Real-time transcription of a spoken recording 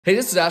Hey,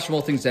 this is Ash from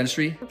All Things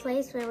Dentistry. A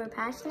place where we're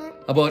passionate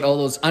About all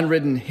those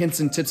unwritten hints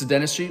and tips of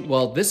dentistry.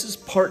 Well, this is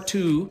part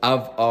 2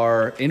 of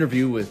our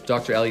interview with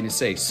Dr. Ali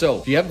Nasseh. So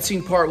if you haven't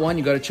seen part 1,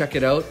 you got to check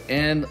it out.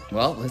 And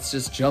well, let's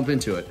just jump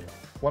into it.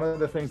 One of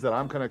the things that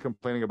I'm kind of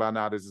complaining about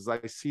now is I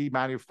see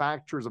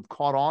manufacturers have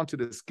caught on to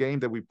this game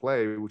that we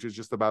play, which is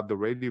just about the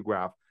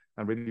radiograph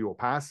and radio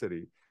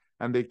opacity.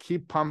 And they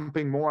keep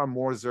pumping more and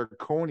more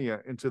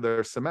zirconia into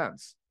their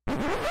cements.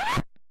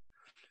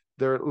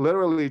 They're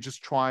literally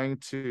just trying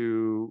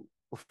to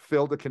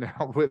fill the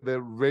canal with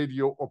a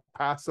radio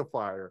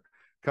opacifier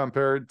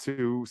compared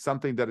to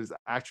something that is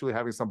actually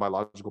having some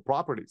biological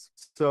properties.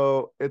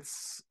 So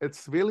it's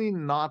really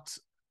not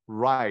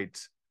right.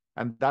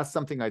 And that's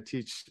something I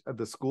teach at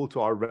the school to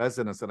our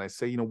residents. And I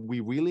say,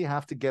 we really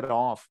have to get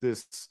off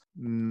this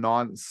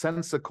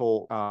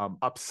nonsensical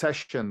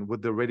obsession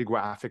with the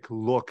radiographic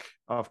look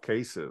of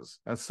cases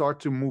and start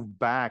to move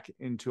back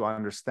into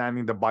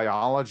understanding the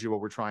biology of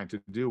what we're trying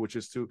to do, which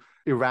is to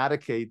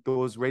eradicate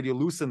those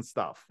radiolucent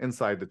stuff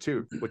inside the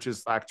tooth, which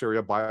is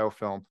bacteria,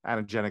 biofilm,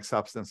 antigenic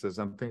substances,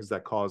 and things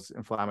that cause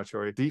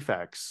inflammatory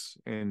defects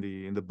in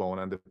the bone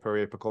and the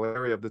periapical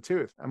area of the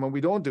tooth. And when we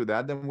don't do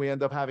that, then we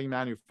end up having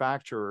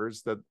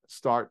manufacturers that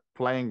start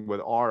playing with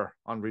our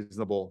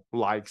unreasonable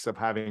likes of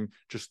having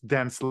just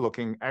dense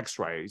looking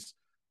x-rays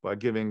by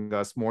giving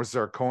us more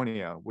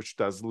zirconia, which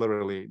does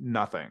literally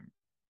nothing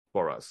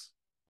for us.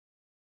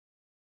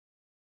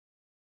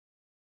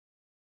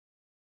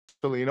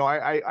 So,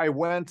 I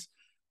went,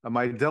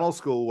 my dental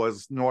school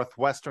was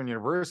Northwestern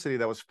University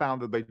that was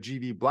founded by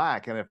G.V.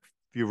 Black. And if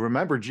you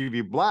remember,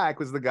 G.V. Black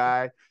was the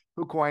guy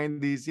who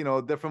coined these,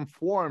 different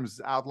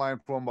forms, outline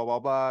form, blah, blah,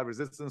 blah,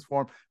 resistance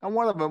form. And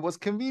one of them was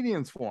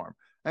convenience form.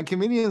 And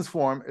convenience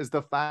form is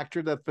the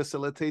factor that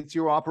facilitates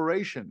your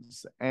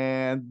operations.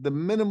 And the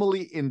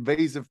minimally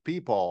invasive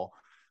people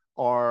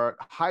are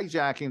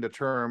hijacking the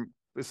term,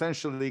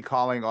 essentially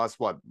calling us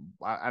what?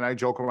 And I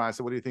joke around, I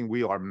say, what do you think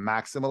we are,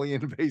 maximally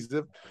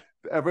invasive?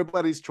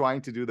 Everybody's trying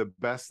to do the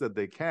best that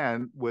they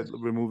can with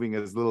removing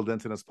as little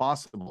dentin as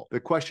possible. The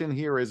question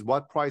here is,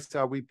 what price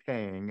are we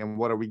paying and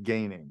what are we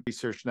gaining?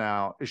 Research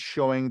now is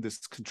showing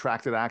this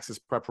contracted access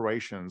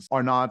preparations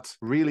are not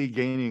really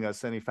gaining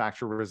us any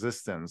factor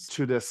resistance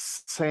to the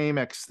same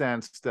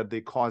extent that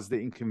they cause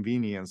the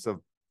inconvenience of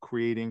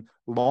creating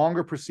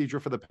longer procedure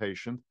for the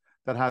patient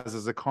that has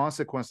as a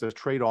consequence a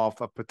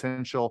trade-off of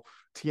potential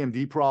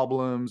TMD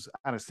problems,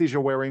 anesthesia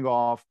wearing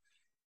off,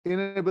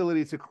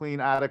 inability to clean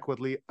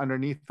adequately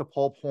underneath the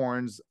pulp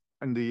horns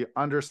and the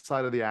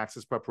underside of the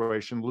access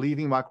preparation,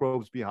 leaving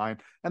microbes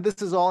behind. And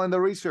this is all in the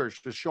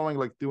research, just showing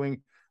like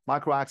doing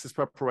micro access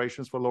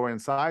preparations for lower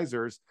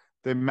incisors,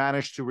 they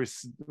managed to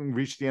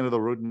reach the end of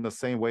the root in the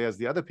same way as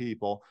the other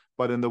people.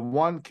 But in the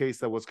one case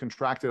that was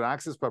contracted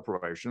access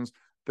preparations,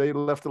 they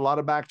left a lot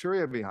of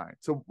bacteria behind.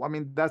 So,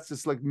 that's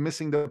just like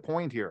missing the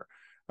point here.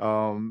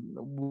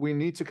 We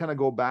need to kind of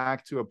go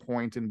back to a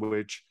point in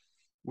which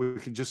we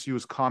can just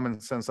use common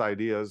sense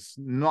ideas,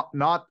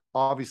 not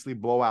obviously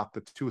blow out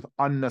the tooth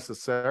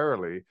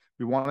unnecessarily.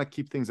 We want to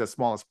keep things as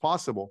small as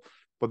possible.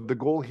 But the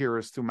goal here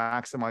is to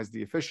maximize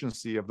the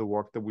efficiency of the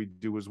work that we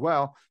do as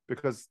well,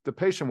 because the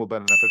patient will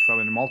benefit from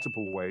it in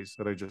multiple ways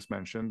that I just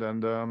mentioned.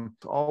 And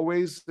it's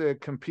always a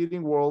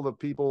competing world of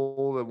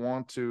people that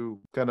want to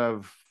kind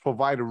of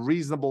provide a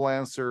reasonable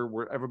answer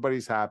where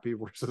everybody's happy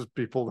versus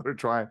people that are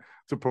trying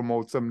to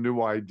promote some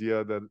new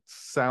idea that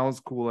sounds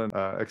cool and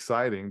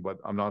exciting, but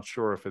I'm not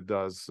sure if it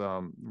does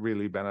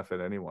really benefit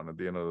anyone at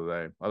the end of the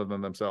day, other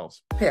than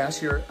themselves. Hey, Ash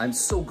here. I'm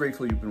so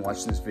grateful you've been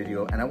watching this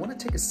video, and I want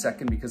to take a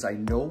second because I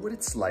know what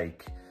it's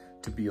like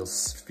to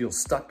feel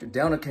stuck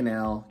down a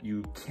canal.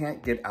 You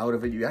can't get out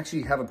of it. You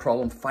actually have a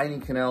problem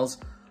finding canals,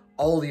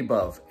 all of the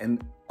above.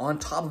 And on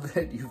top of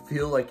it, you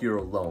feel like you're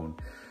alone.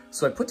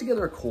 So I put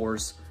together a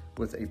course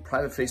with a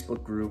private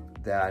Facebook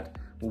group that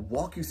will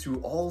walk you through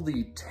all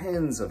the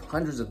tens of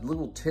hundreds of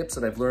little tips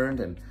that I've learned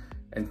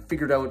and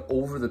figured out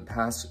over the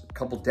past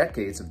couple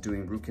decades of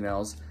doing root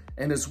canals.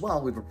 And as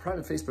well, we have a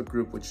private Facebook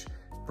group which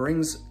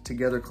brings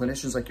together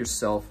clinicians like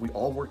yourself. We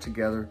all work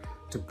together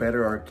to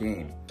better our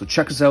game. So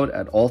check us out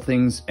at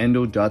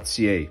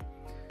allthingsendo.ca.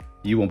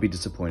 You won't be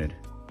disappointed.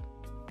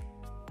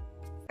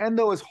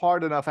 Endo is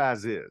hard enough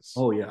as is.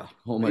 Oh yeah.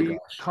 Oh my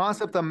gosh. The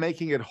concept of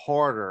making it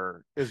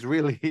harder is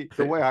really,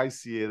 the way I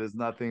see it, is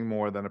nothing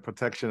more than a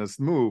protectionist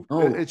move.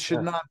 It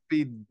should not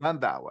be done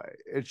that way.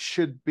 It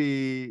should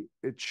be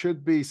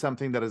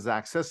something that is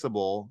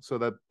accessible so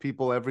that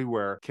people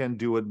everywhere can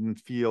do it and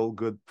feel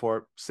good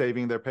for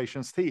saving their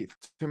patients' teeth.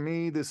 To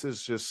me, this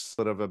is just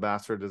sort of a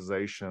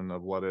bastardization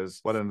of what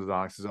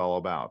endodontics is all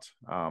about.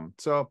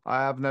 So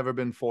I have never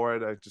been for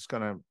it.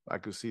 I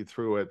could see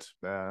through it,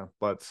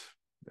 but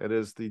it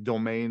is the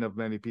domain of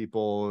many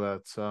people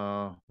that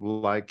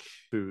like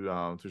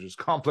to just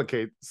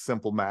complicate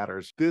simple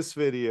matters. This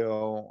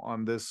video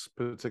on this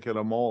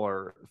particular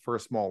molar,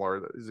 first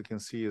molar, as you can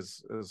see,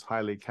 is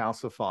highly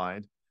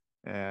calcified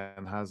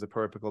and has a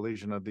periapical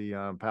lesion of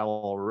the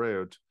palatal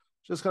root.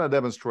 just kind of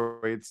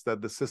demonstrates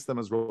that the system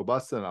is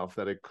robust enough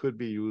that it could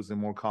be used in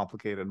more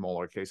complicated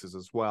molar cases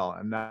as well.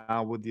 And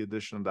now with the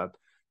addition of that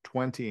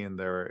 20 in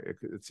there,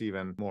 it's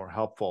even more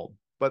helpful.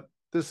 But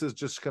this is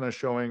just kind of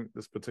showing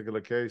this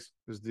particular case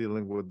is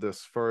dealing with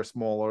this first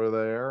molar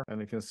there. And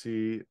you can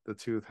see the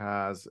tooth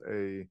has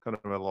a kind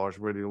of a large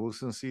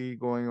radiolucency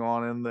going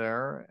on in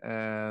there.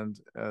 And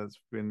as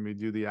when we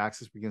do the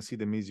axis, we can see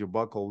the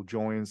mesiobuccal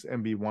joins,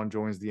 MB1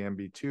 joins the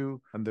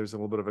MB2. And there's a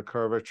little bit of a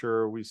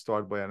curvature. We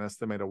start by an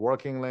estimated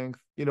working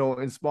length. You know,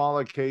 in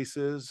smaller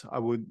cases, I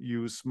would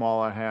use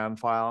smaller hand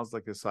files,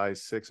 like a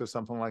size 6 or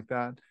something like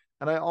that.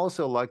 And I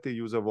also like the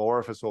use of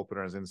orifice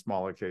openers in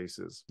smaller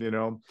cases, you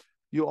know.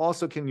 You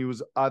also can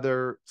use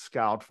other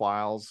scout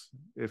files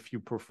if you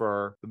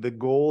prefer. The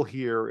goal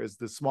here is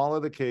the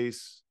smaller the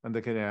case and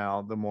the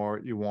canal, the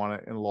more you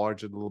want to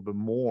enlarge it a little bit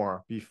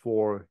more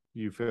before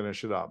you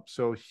finish it up.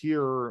 So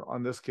here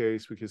on this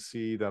case, we can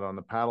see that on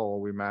the paddle,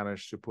 we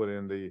managed to put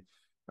in the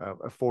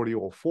a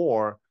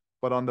 4004,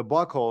 but on the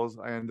buckles,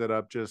 I ended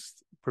up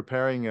just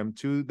preparing them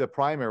to the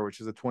primer, which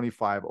is a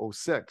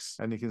 2506.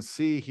 And you can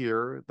see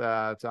here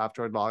that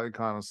after a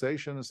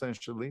condensation,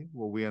 essentially,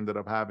 what we ended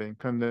up having,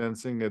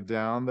 condensing it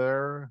down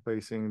there,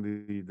 placing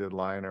the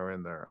liner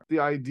in there. The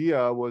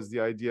idea was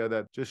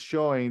that just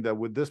showing that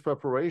with this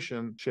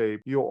preparation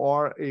shape, you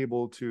are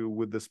able to,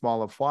 with the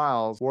smaller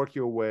files, work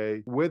your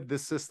way with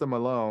this system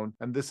alone.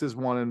 And this is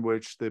one in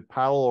which the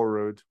parallel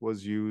route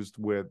was used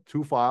with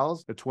 2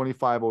 files. A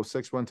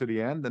 2506 went to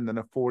the end, and then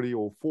a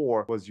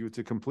 4004 was used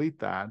to complete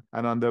that.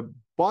 And on the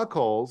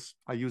buckles,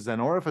 I used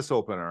an orifice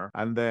opener,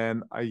 and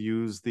then I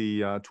used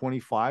the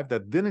 25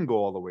 that didn't go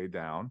all the way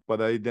down,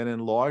 but I then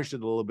enlarged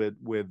it a little bit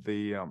with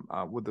the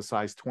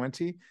size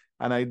 20.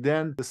 And I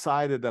then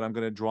decided that I'm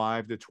going to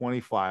drive the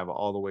 25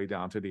 all the way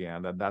down to the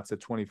end, and that's a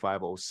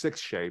 2506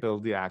 shape. Fill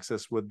the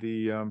axis with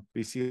the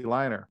BC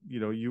liner. You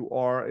know, you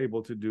are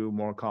able to do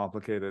more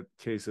complicated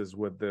cases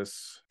with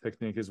this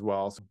technique as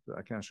well. So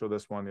I can't show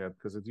this one yet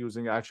because it's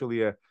using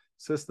actually a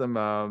system,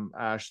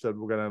 Ash, that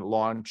we're going to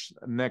launch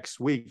next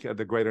week at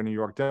the Greater New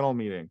York Dental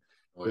Meeting.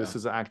 Oh, this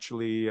is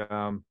actually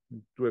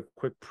do a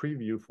quick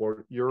preview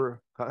for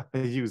your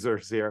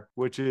users here,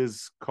 which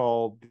is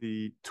called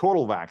the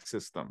Total Vac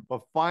system.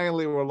 But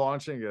finally, we're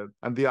launching it.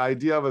 And the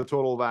idea of a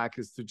Total Vac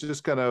is to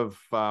just kind of,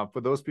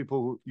 for those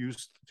people who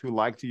used to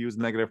like to use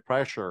negative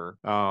pressure,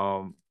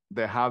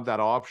 they have that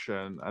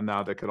option, and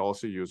now they could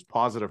also use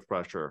positive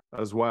pressure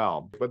as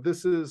well. But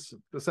this is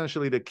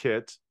essentially the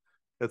kit.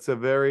 It's a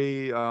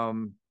very,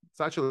 it's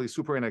actually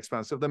super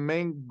inexpensive. The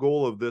main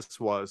goal of this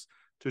was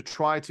to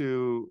try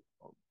to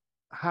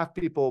have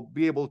people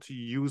be able to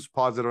use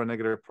positive or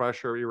negative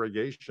pressure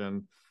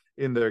irrigation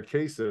in their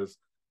cases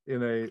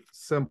in a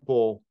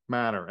simple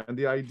manner. And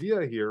the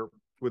idea here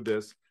with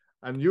this,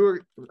 and you're,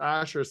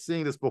 Ash, are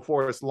seeing this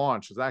before it's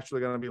launched. It's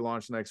actually going to be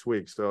launched next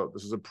week. So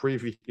this is a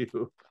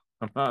preview.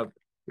 I'm not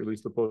really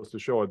supposed to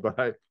show it, but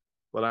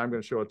I'm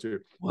going to show it to you.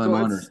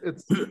 Well,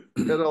 so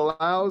it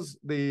allows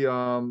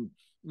the,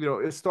 you know,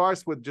 it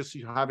starts with just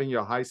having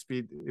your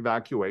high-speed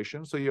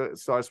evacuation. So it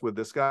starts with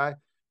this guy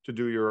to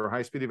do your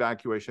high-speed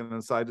evacuation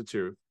inside the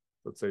tooth.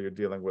 Let's say you're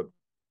dealing with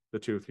the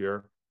tooth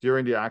here.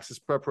 During the axis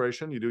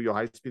preparation, you do your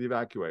high-speed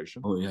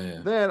evacuation. Oh, yeah.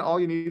 Then all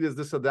you need is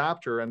this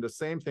adapter, and the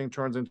same thing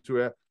turns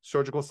into a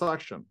surgical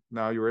suction.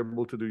 Now you're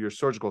able to do your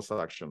surgical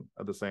suction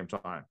at the same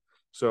time.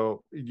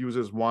 So it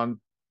uses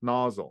one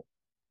nozzle.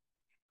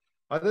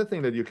 Other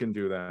thing that you can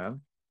do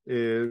then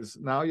is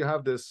now you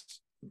have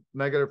this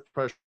negative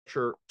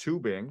pressure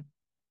tubing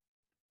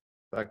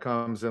that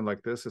comes in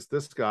like this. It's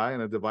this guy,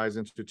 and it divides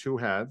into 2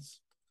 heads.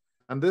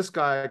 And this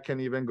guy can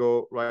even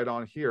go right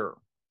on here,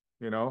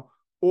 you know.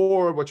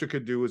 Or what you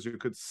could do is you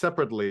could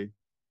separately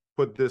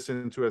put this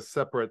into a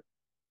separate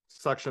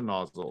suction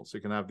nozzle. So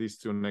you can have these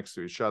 2 next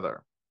to each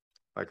other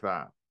like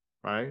that,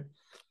 right?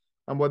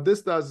 And what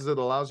this does is it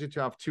allows you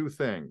to have 2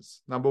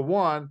 things. Number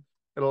one,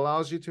 it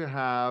allows you to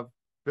have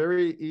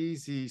very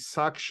easy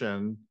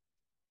suction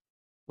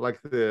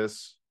like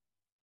this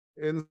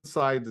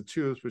inside the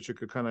tooth, which you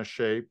could kind of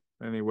shape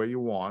any way you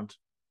want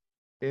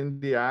in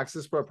the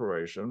axis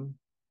preparation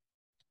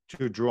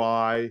to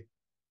dry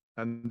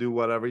and do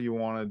whatever you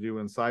want to do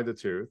inside the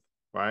tooth,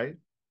 right?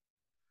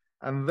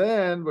 And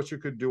then what you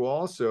could do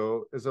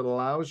also is it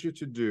allows you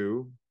to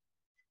do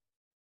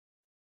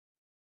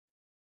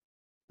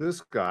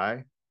this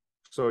guy.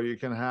 So you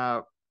can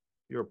have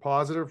your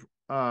positive,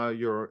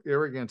 your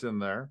irrigant in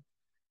there,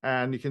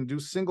 and you can do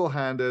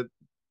single-handed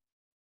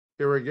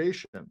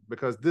irrigation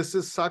because this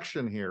is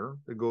suction here.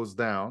 It goes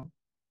down,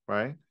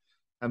 right?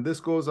 And this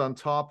goes on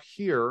top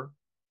here,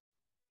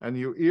 and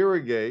you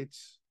irrigate,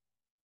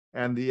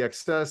 and the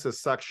excess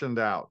is suctioned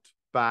out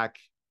back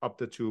up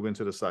the tube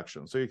into the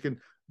suction. So you can,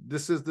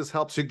 this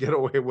helps you get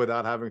away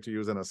without having to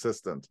use an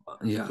assistant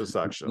to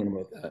suction.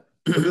 About that.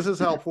 So this is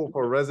helpful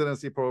for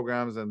residency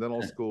programs and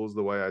dental schools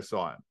the way I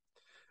saw it.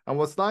 And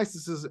what's nice,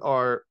 this is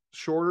our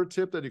shorter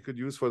tip that you could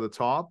use for the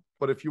top.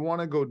 But if you want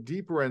to go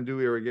deeper and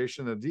do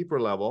irrigation at a deeper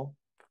level,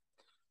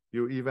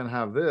 you even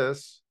have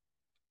this.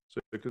 So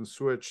you can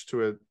switch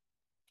to it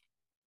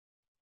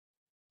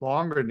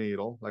longer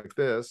needle like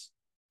this.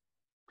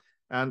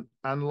 And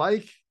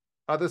unlike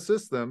other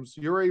systems,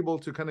 you're able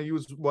to kind of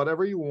use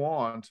whatever you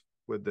want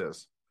with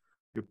this.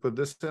 You put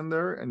this in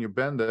there and you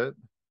bend it,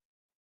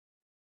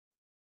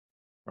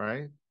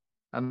 right?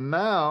 And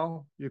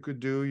now you could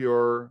do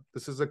your,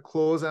 this is a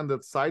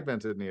close-ended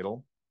side-vented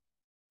needle.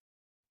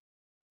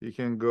 You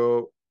can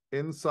go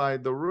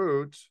inside the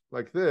root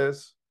like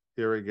this,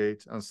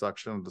 irrigate and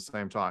suction at the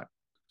same time.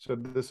 So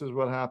this is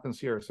what happens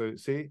here. So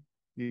see,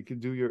 you can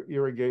do your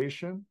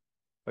irrigation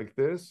like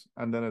this,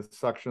 and then it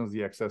suctions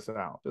the excess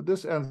out. So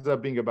this ends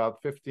up being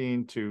about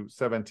 15 to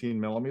 17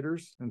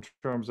 millimeters in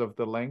terms of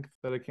the length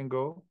that it can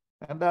go.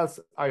 And that's,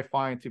 I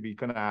find, to be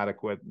kind of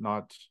adequate,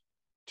 not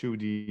too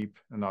deep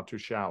and not too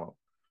shallow.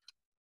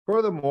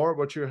 Furthermore,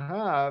 what you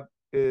have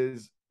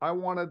is, I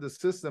wanted the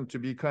system to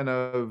be kind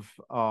of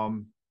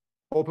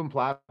open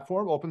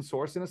platform, open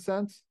source in a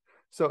sense.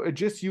 So it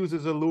just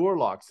uses a lure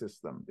lock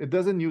system. It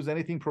doesn't use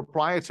anything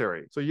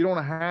proprietary. So you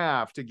don't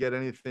have to get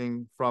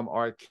anything from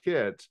our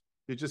kit.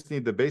 You just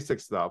need the basic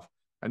stuff.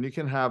 And you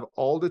can have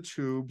all the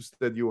tubes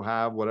that you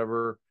have,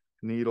 whatever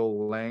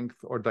needle length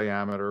or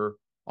diameter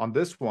on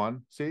this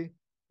one. See,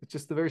 it's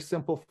just a very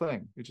simple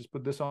thing. You just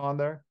put this on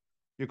there.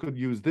 You could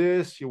use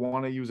this. You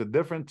want to use a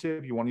different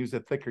tip. You want to use a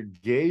thicker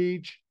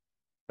gauge.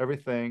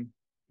 Everything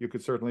you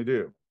could certainly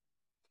do.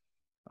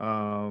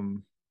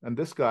 And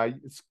this guy,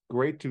 it's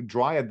great to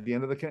dry at the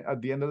end of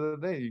the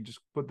day. You just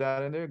put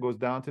that in there. It goes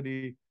down to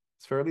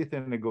it's fairly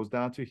thin. It goes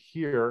down to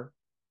here.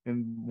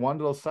 In one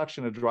little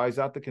suction, it dries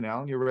out the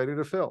canal, and you're ready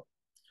to fill.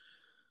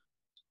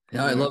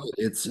 Yeah, I love it.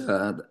 It's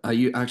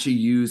I actually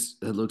use,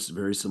 it looks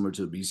very similar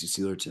to a BC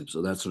sealer tip,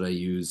 so that's what I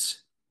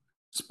use,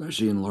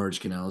 especially in large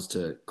canals,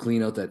 to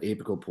clean out that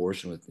apical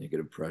portion with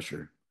negative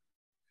pressure.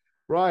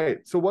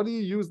 Right. So what do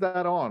you use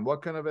that on?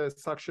 What kind of a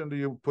suction do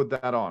you put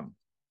that on?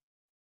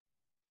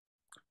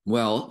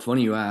 Well,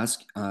 funny you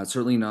ask.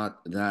 Certainly not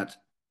that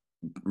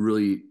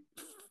really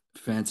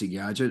fancy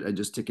gadget. I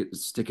just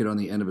stick it on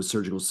the end of a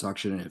surgical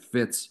suction, and it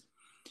fits.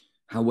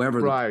 However,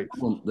 Right.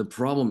 the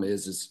problem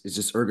is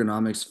just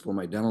ergonomics for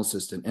my dental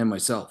assistant and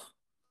myself.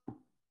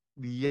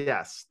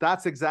 Yes,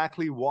 that's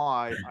exactly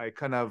why I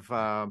kind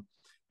of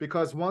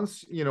because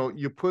once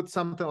you put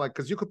something like,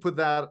 because you could put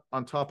that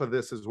on top of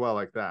this as well,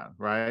 like that,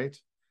 right?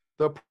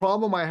 The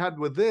problem I had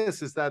with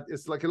this is that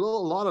it's like a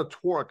lot of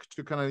torque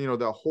to kind of,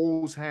 the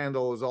hose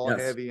handle is all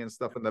Yes. heavy and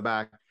stuff in the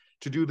back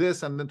to do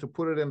this, and then to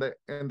put it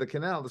in the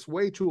canal, it's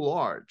way too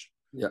large.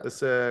 Yeah.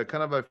 It's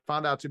kind of, I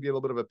found out to be a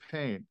little bit of a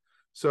pain.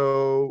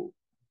 So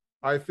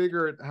I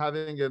figured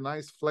having a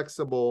nice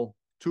flexible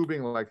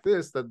tubing like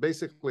this that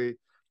basically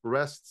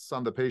rests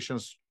on the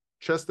patient's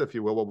chest, if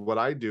you will. Well, what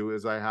I do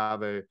is I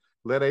have a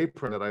lead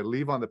apron that I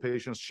leave on the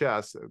patient's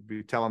chest.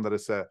 We tell them that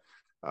it's a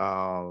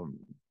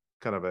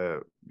kind of a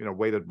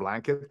weighted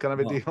blanket kind of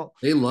a deal.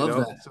 They love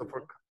that. So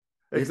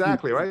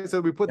exactly, right.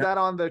 So we put that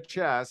on their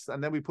chest,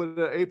 and then we put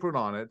an apron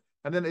on it.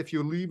 And then if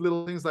you leave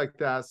little things like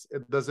that,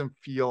 it doesn't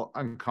feel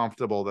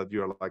uncomfortable that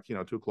you're like,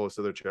 too close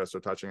to their chest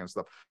or touching and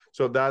stuff.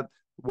 So that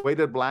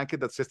weighted blanket,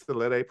 that's just a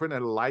lead apron, a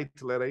light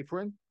lead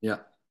apron. Yeah.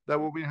 That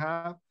what we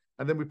have.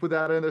 And then we put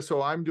that in there.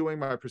 So I'm doing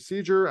my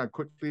procedure. I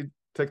quickly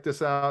take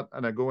this out,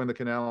 and I go in the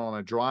canal and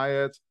I dry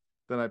it.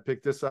 Then I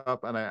pick this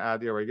up and I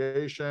add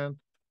irrigation.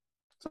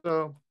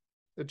 So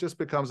it just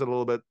becomes a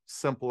little bit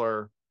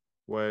simpler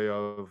way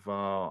of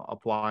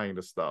applying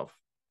the stuff.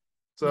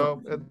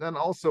 So, and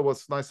also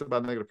what's nice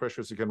about negative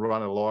pressure is you can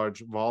run a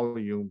large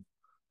volume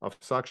of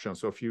suction.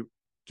 So if you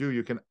do,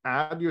 you can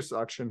add your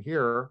suction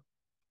here,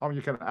 or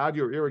you can add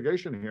your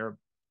irrigation here.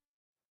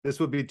 This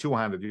would be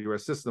two-handed. Your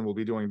assistant will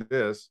be doing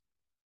this,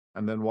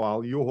 and then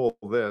while you hold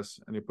this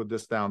and you put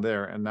this down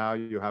there, and now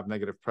you have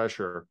negative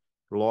pressure,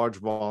 large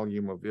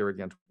volume of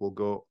irrigant will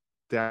go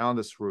down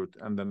this route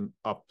and then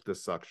up the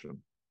suction.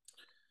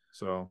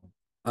 So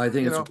I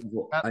think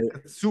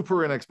it's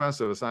super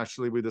inexpensive. It's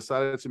actually, we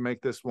decided to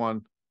make this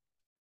one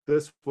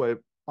this way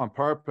on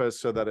purpose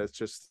so that it's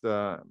just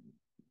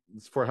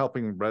it's for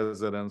helping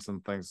residents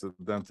and things, the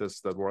dentists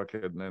that work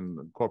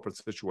in corporate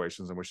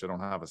situations in which they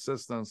don't have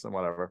assistants and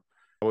whatever.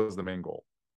 That was the main goal.